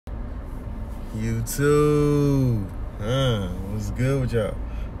YouTube. What's good with y'all?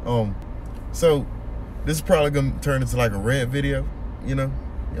 So this is probably gonna turn into like a rant video, you know?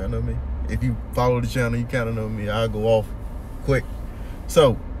 Y'all know me. If you follow the channel, you kinda know me. I'll go off quick.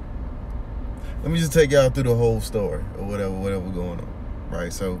 So let me just take y'all through the whole story or whatever going on.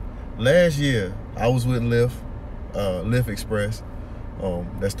 Right. So last year I was with Lyft, Lyft Express.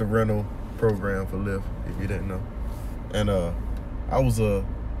 That's the rental program for Lyft, if you didn't know. And I was an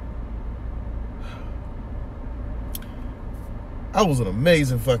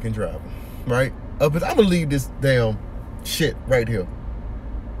amazing fucking driver, right? I'm gonna leave this damn shit right here.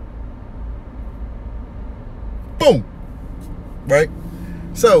 Boom, right?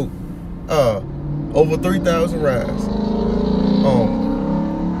 So, over 3,000 rides.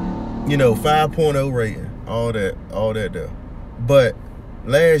 5.0 rating, all that there. But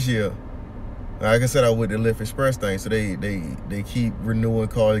last year, like I said, I went to the Lyft Express thing, so they keep renewing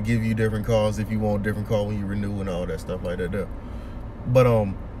cars, give you different cars if you want a different car when you renew and all that stuff like that there. But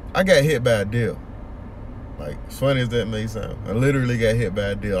I got hit by a deal. Like, as funny as that may sound, I literally got hit by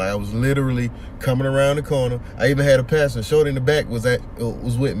a deal. Like, I was literally coming around the corner. I even had a passenger. Shorty in the back was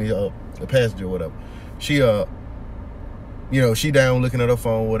with me, a passenger or whatever. She she down looking at her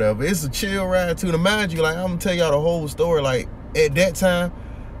phone, whatever. It's a chill ride too. To mind you, like, I'm gonna tell y'all the whole story. Like, at that time,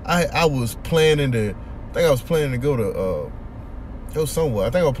 I was planning to, go somewhere. I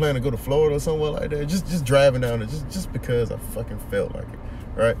think I was planning to go to Florida or somewhere like that. Just driving down there, just because I fucking felt like it,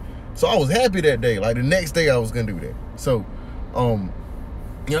 right? So I was happy that day. Like, the next day I was gonna do that. So, I'm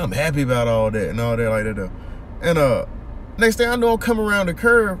happy about all that and all that like that. And next thing I know, I'm coming around the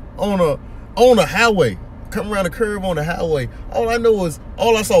curve on a highway. Coming around the curve on the highway. All I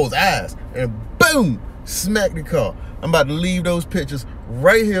saw was eyes, and boom, smacked the car. I'm about to leave those pictures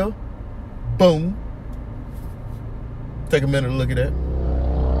right here. Boom. Take a minute to look at that.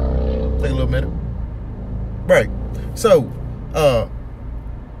 Take a little minute. Right. So,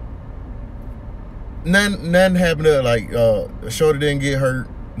 nothing happened to, like, Shorty didn't get hurt.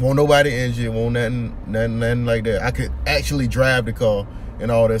 Won't nobody injured. Won't nothing like that. I could actually drive the car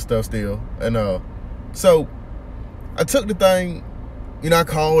and all that stuff still. And so I took the thing. I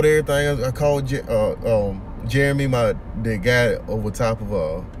called everything. I called Jeremy, the guy over top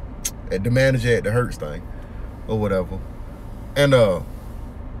of the manager at the Hertz thing or whatever. And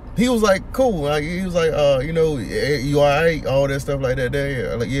he was like, cool. Like, he was like, you all right? All that stuff like that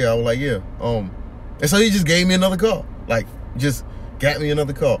there. Like, yeah. I was like, yeah. And so he just gave me another car. Like, just got me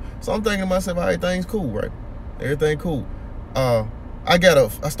another car. So I'm thinking to myself, all right, things cool, right? Everything cool. I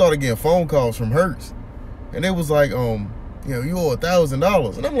started getting phone calls from Hertz, and it was like, you owe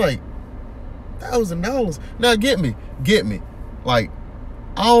 $1,000, and I'm like, $1,000? Now get me. Like,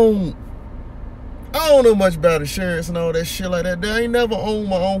 I don't know much about insurance and all that shit like that. I ain't never owned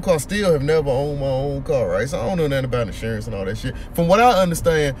my own car. Still have never owned my own car, right? So I don't know nothing about insurance and all that shit. From what I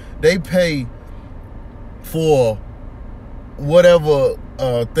understand, they pay for whatever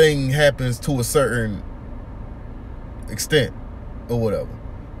thing happens to a certain extent or whatever.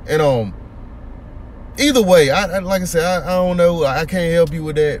 And either way, like I said, I don't know. I can't help you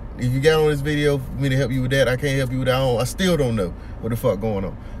with that. If you got on this video for me to help you with that, I can't help you with that. I still don't know what the fuck going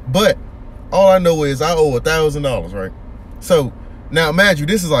on. But all I know is I owe $1,000, right? So now imagine,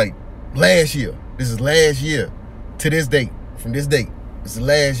 this is like last year. This is last year to this date. From this date, this is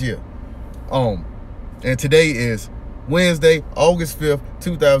last year. And today is Wednesday, August 5th,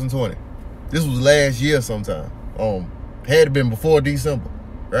 2020. This was last year sometime. Had it been before December,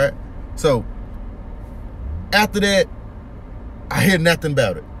 right? So after that, I hear nothing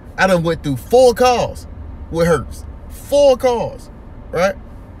about it. I done went through 4 cars with Hertz. 4 cars, right?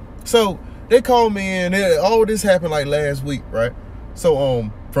 So they called me in. All this happened like last week, right? So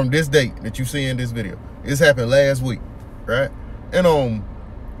from this date that you see in this video, this happened last week, right? And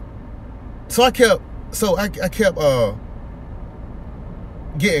so I kept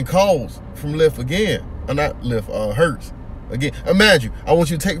getting calls from Lyft again. Not Lyft, Hertz again. Imagine, I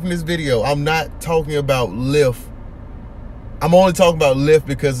want you to take from this video, I'm not talking about Lyft. I'm only talking about Lyft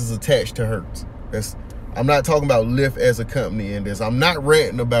because it's attached to Hertz. I'm not talking about Lyft as a company in this. I'm not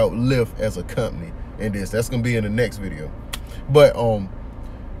ranting about Lyft as a company in this. That's gonna be in the next video. But I'm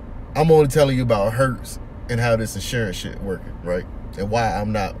only telling you about Hertz and how this insurance shit working, right? And why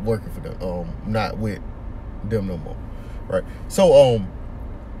I'm not working for them, not with them no more, right?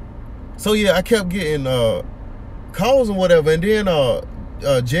 So yeah, I kept getting calls and whatever, and then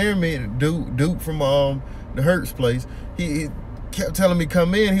Jeremy, dude from the Hertz place, he kept telling me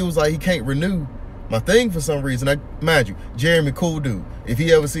come in. He was like, he can't renew my thing for some reason. Mind you, Jeremy, cool dude. If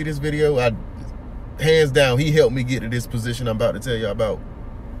he ever see this video, hands down, he helped me get to this position I'm about to tell y'all about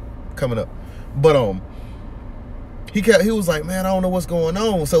coming up. But he was like, man, I don't know what's going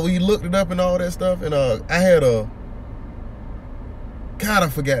on. So we looked it up and all that stuff, and I had God, I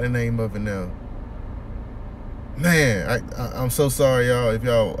forgot the name of it now. Man, I'm so sorry, y'all. If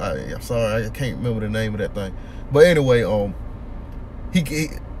y'all, I'm sorry, I can't remember the name of that thing. But anyway, he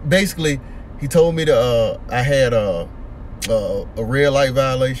basically he told me that I had a red light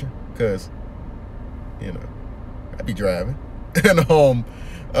violation, because I be driving, and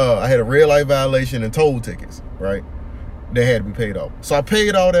I had a red light violation and toll tickets, right? They had to be paid off. So I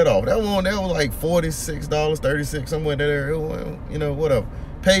paid all that off. That was like $46, $36, somewhere there. Whatever.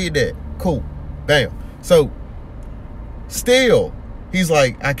 Paid that. Cool. Bam. So still, he's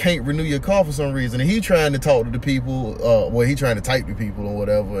like, I can't renew your car for some reason. And he trying to talk to the people, he trying to type to people or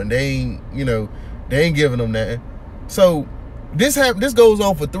whatever, and they ain't giving them that. So this goes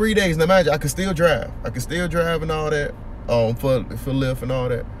on for 3 days. Now imagine, I could still drive. I could still drive and all that, for Lyft and all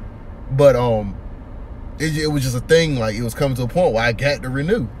that. But it was just a thing, like it was coming to a point where I got to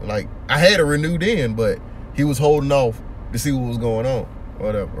renew. Like I had to renew then, but he was holding off to see what was going on,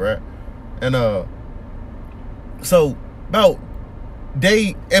 whatever, right? And so about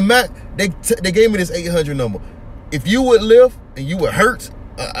they gave me this 800 number. If you would Lyft and you would Hertz,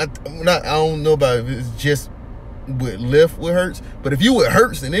 I don't know about if it's just with Lyft with Hertz, but if you would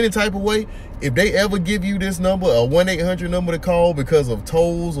Hertz in any type of way, if they ever give you this number, a 1-800 number to call because of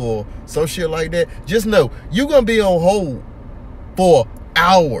tolls or some shit like that, just know you're gonna be on hold for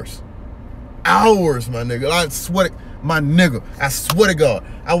hours. Hours, my nigga. I swear to God,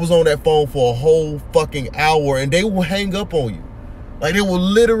 I was on that phone for a whole fucking hour, and they will hang up on you. Like, they will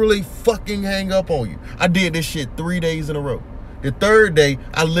literally fucking hang up on you. I did this shit 3 days in a row. The third day,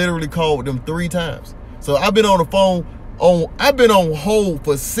 I literally called them 3 times. So I've been on the phone, I've been on hold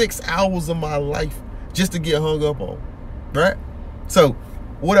for 6 hours of my life just to get hung up on, right? So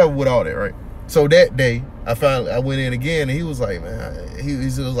whatever with all that, right? So that day, I went in again, and he was like, man, he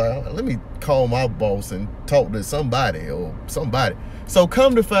was like, let me call my boss and talk to somebody or somebody. So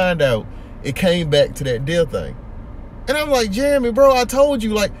come to find out, it came back to that deal thing. And I'm like, Jeremy, bro, I told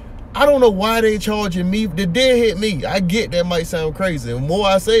you, like, I don't know why they charging me. The deal hit me. I get that might sound crazy. The more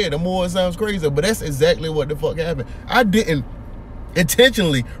I say it, the more it sounds crazy. But that's exactly what the fuck happened. I didn't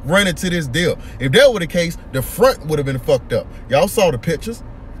intentionally run into this deal. If that were the case, the front would have been fucked up. Y'all saw the pictures.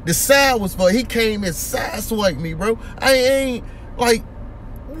 The side was fucked. He came and sideswiped me, bro. I ain't, like,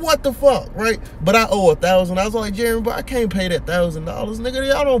 what the fuck, right? But I owe $1,000. I was like, Jeremy, but I can't pay that $1,000. Nigga,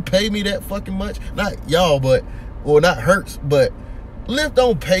 y'all don't pay me that fucking much. Not y'all, but, or not Hertz, but Lyft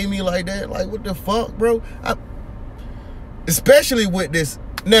don't pay me like that. Like, what the fuck, bro? Especially with this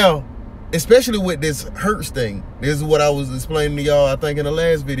Hertz thing. This is what I was explaining to y'all, I think, in the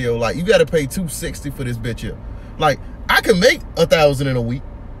last video. Like, you got to pay $260 for this bitch here. Like, I can make $1,000 in a week,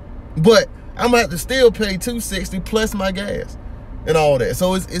 but I'm gonna have to still pay $260 plus my gas and all that.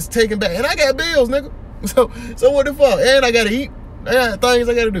 So it's taken back, and I got bills, nigga. So what the fuck? And I gotta eat. I got things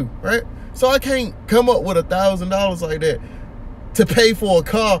I gotta do, right? So I can't come up with $1,000 like that to pay for a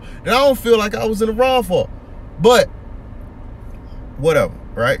car that I don't feel like I was in the wrong for. But whatever,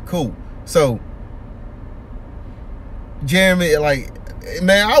 right? Cool. So Jeremy, like,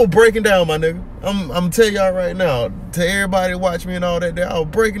 man, I was breaking down, my nigga. I'm telling y'all right now, to everybody watch me and all that, I was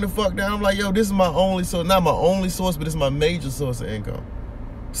breaking the fuck down. I'm like, yo, this is my only source, not my only source, but it's my major source of income.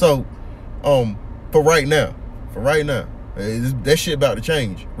 So, for right now, that shit about to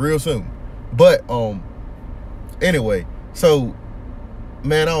change real soon. But anyway, so,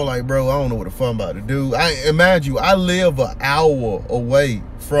 man, I was like, bro, I don't know what the fuck I'm about to do. Mind you, I live an hour away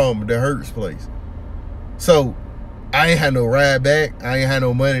from the Hertz place. So I ain't had no ride back. I ain't had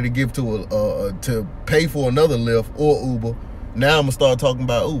no money to give to pay for another Lyft or Uber. Now I'm gonna start talking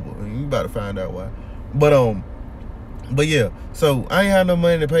about Uber, and you about to find out why. But yeah, so I ain't had no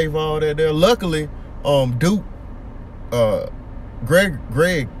money to pay for all that there. Luckily, Duke, Greg,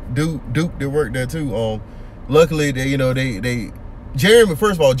 Duke that worked there too. Luckily, Jeremy,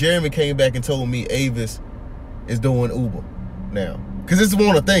 first of all, Jeremy came back and told me Avis is doing Uber now, because this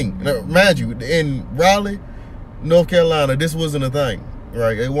wasn't a thing. Now, mind you, in Raleigh, North Carolina, this wasn't a thing,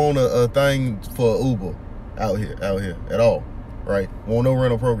 right? It wasn't a thing for Uber out here at all, right? Won't no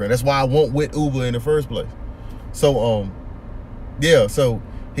rental program. That's why I went with Uber in the first place. So, yeah, so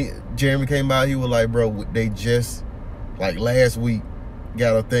Jeremy came out, he was like, bro, they just, like, last week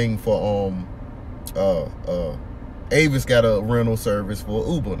got a thing for, Avis got a rental service for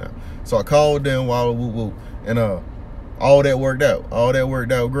Uber now. So I called them and all that worked out. All that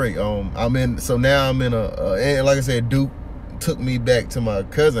worked out great. So now I'm in and like I said, Duke took me back to my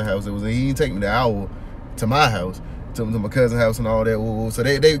cousin's house. He didn't take me the hour to my house. to my cousin's house and all that. So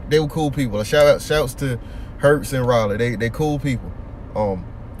they were cool people. Shouts to Hertz and Raleigh. They cool people.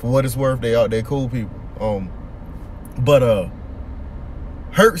 For what it's worth, they cool people. But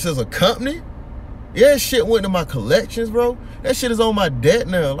Hertz as a company, yeah, shit went to my collections, bro. That shit is on my debt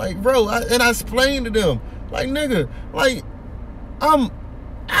now. Like, bro, and I explained to them, like, nigga, like,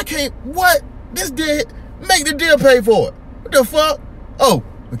 I can't, what? This deal, make the deal pay for it. What the fuck? Oh,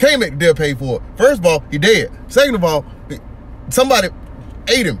 we can't make the deal pay for it. First of all, he dead. Second of all, somebody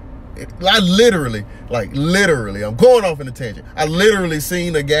ate him. I literally, I'm going off in a tangent. I literally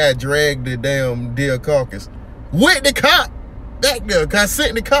seen a guy drag the damn deer carcass with the cop back there. Cause I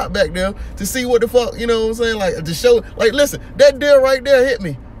sent the cop back there to see what the fuck, you know what I'm saying? Like, to show, like, listen, that deer right there hit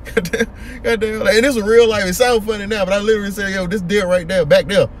me. Goddamn, like, and this is real life. It sounds funny now, but I literally said, yo, this deer right there, back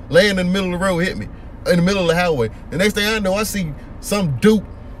there, laying in the middle of the road, hit me in the middle of the highway. The next thing I know, I see some dude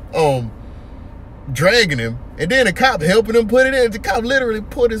dragging him, and then the cop helping him put it in. The cop literally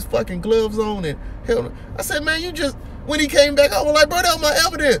put his fucking gloves on and held him. I said, man, you just, when he came back, I was like, bro, that was my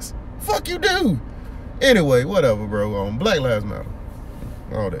evidence. Fuck you do. Anyway, whatever, bro. Black Lives Matter.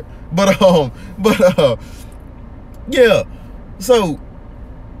 All that. But yeah. So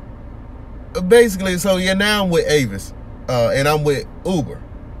basically, so yeah, now I'm with Avis. And I'm with Uber.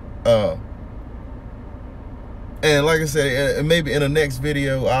 And like I said, maybe in the next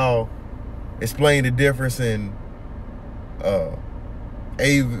video I'll explain the difference in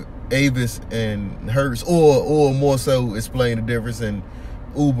Avis and Hertz, or more so explain the difference in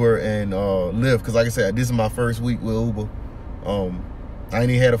Uber and Lyft, because like I said, this is my first week with Uber. I ain't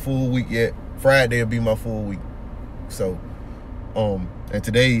even had a full week yet. Friday will be my full week. So and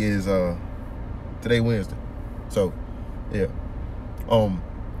today is today Wednesday. So yeah.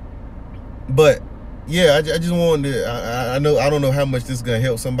 But yeah, I just wanted to, I don't know how much this is gonna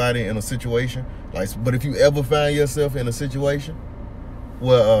help somebody in a situation, like, but if you ever find yourself in a situation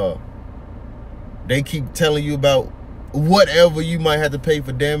where they keep telling you about whatever you might have to pay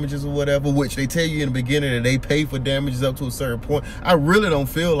for damages or whatever, which they tell you in the beginning that they pay for damages up to a certain point. I really don't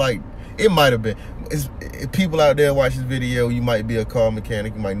feel like it might have been. If people out there watch this video, you might be a car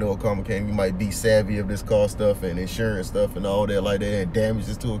mechanic, you might know a car mechanic, you might be savvy of this car stuff and insurance stuff and all that like that, and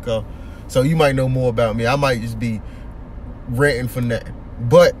damages to a car. So you might know more about me. I might just be renting for nothing.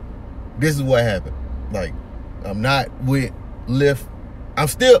 But this is what happened. Like, I'm not with Lyft. I'm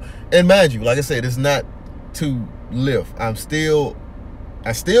still, and mind you, like I said, it's not to Lyft. I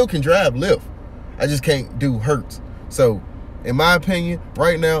still can drive Lyft. I just can't do Hertz. So, in my opinion,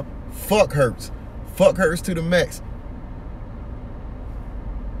 right now, fuck Hertz. Fuck Hertz to the max.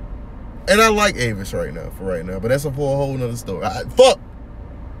 And I like Avis right now, but that's for a whole nother story. Fuck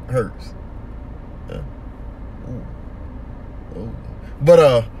Hertz.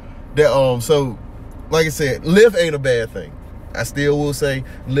 But so like I said, Lyft ain't a bad thing. I still will say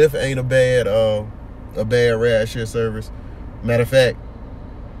Lyft ain't a bad ride share service. Matter of fact,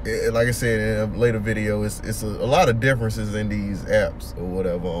 like I said in a later video, it's a lot of differences in these apps or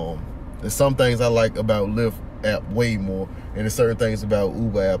whatever. There's some things I like about Lyft app way more, and there's certain things about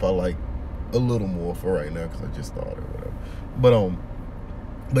Uber app I like a little more for right now because I just started or whatever.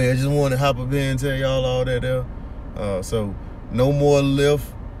 But yeah, I just wanted to hop up in and tell y'all all that there. So no more Lyft.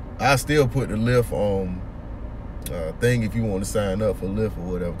 I still put the Lyft thing if you want to sign up for Lyft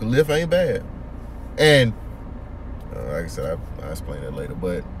or whatever, because Lyft ain't bad. And like I said, I'll explain that later.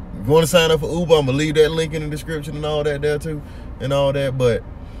 But if you want to sign up for Uber, I'm gonna leave that link in the description and all that there too, and all that. But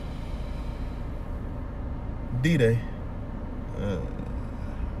D-Day,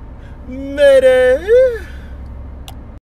 Mayday.